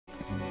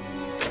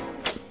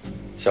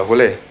小狐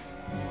狸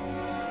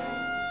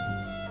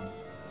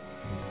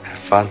 ，have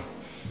fun。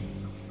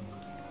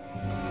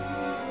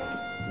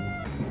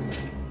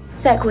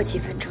再过几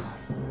分钟，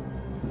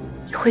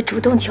你会主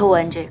动求我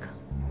摁这个。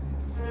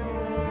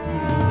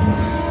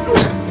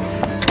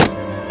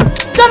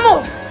Don't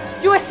move!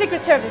 U.S.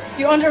 Secret Service,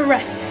 you're under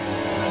arrest.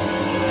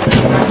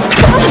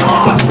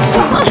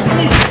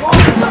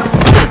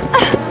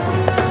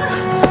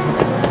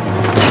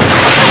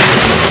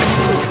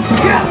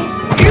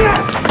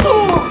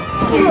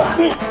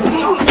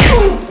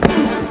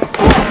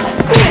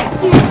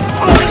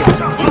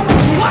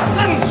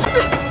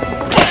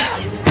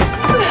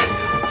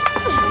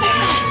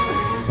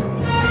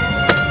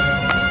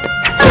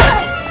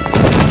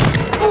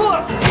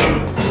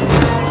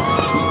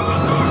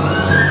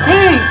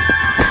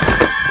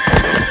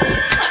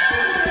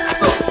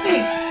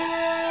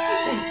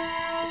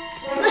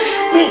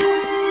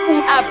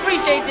 I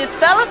appreciate this,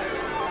 fellas.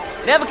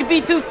 Never could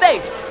be too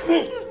safe.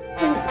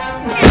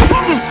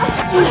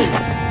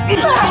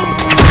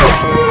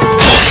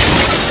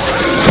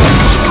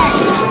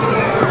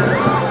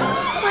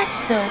 What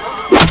the?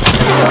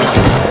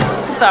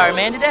 Sorry,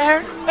 man. Did that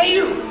hurt? Hey,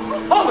 you!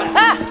 Hold it!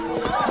 Ah!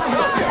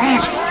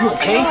 You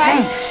okay?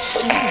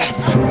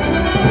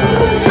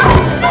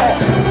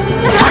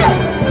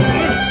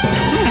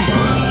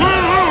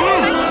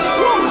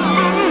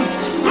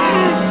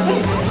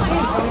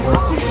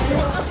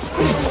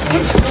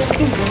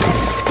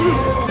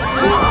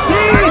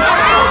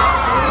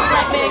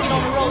 Black man get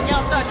on the road and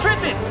y'all start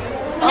tripping.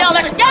 Y'all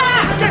like,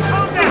 yeah! Get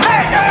on there!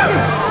 Hey!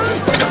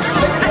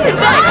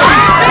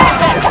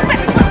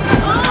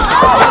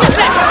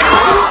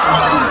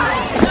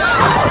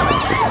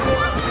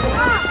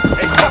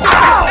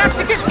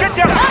 Get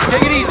down!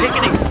 Take it easy. Take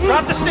it easy.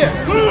 Drop the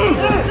stairs.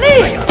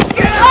 Lee!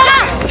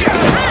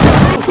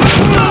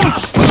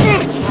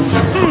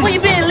 Where you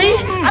been, Lee?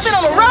 I've been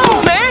on the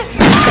road, man.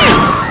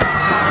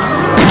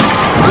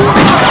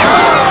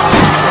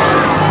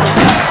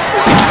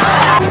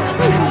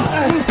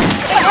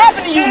 What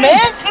happened to you,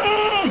 man?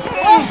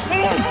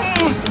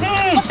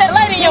 What's that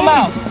light in your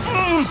mouth?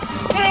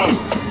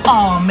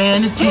 Oh,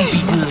 man, this can't be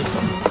good.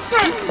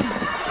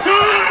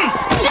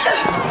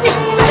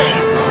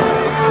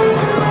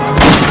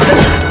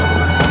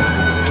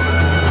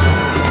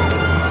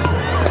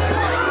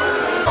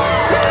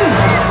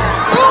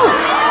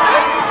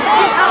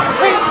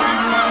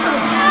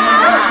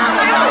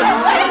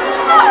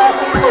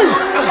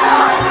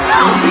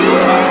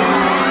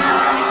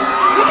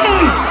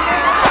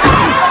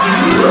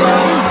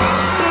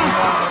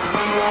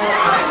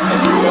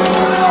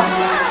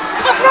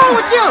 What's wrong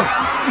with you?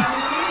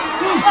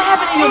 What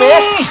happened to you,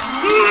 man?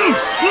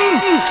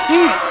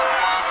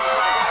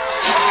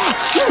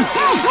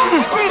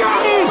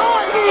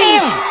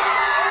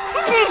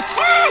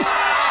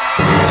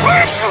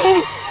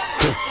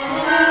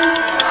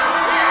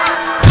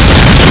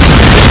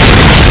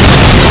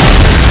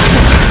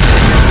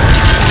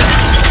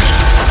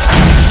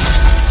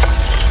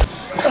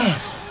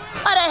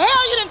 How the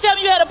hell you didn't tell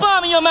me you had a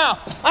bomb in your mouth?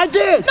 I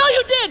did! No,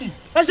 you didn't!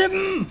 I said,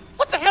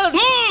 What the hell is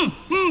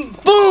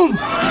boom!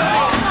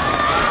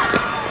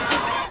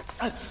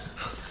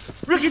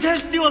 Ricky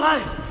Tan's still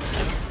alive.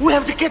 We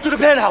have to get to the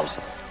penthouse.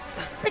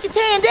 Ricky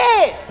Tan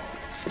dead.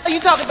 What are you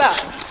talking about?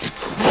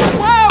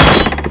 Whoa!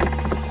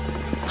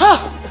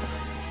 Huh.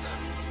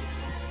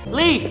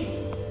 Lee,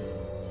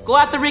 go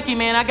after Ricky,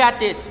 man. I got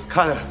this.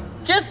 Connor,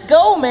 Just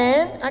go,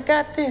 man. I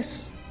got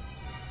this.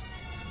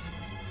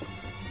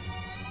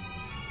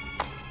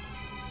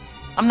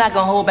 I'm not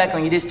gonna hold back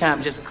on you this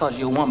time just because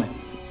you're a woman.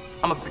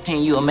 I'm gonna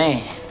pretend you're a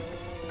man.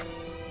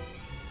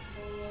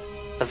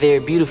 A very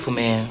beautiful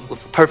man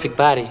with a perfect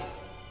body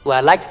who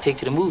I'd like to take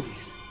to the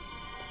movies.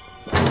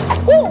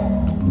 Woo!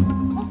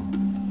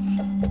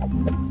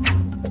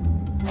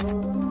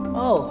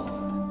 Oh.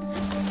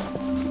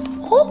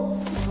 Oh.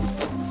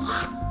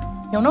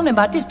 You don't know nothing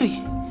about this, do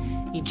you?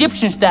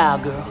 Egyptian style,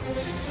 girl.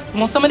 You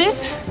want some of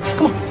this?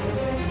 Come on.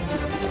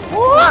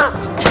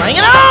 Bring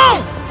it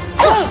on!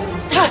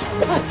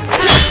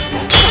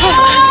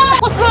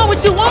 What's wrong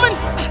with you, woman?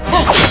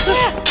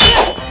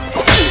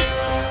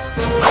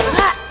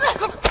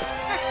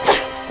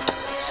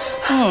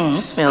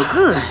 It smells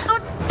good.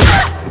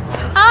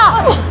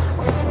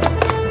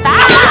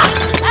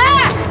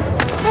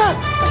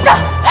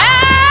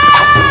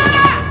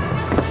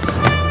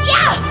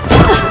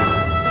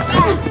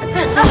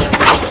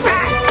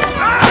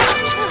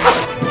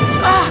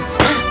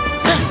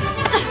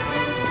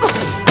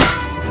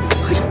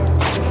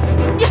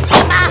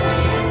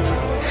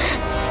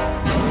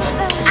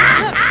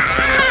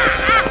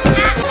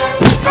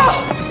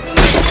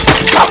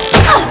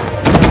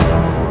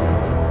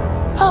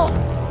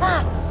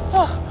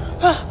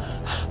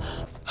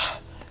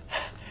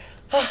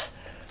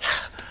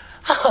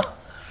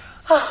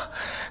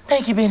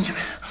 Thank you,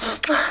 Benjamin.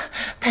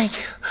 Thank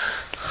you.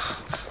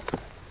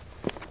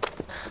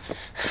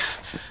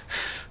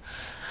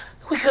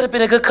 We could have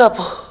been a good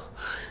couple.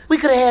 We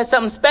could have had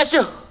something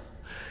special.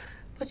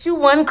 But you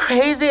one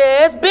crazy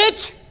ass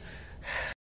bitch.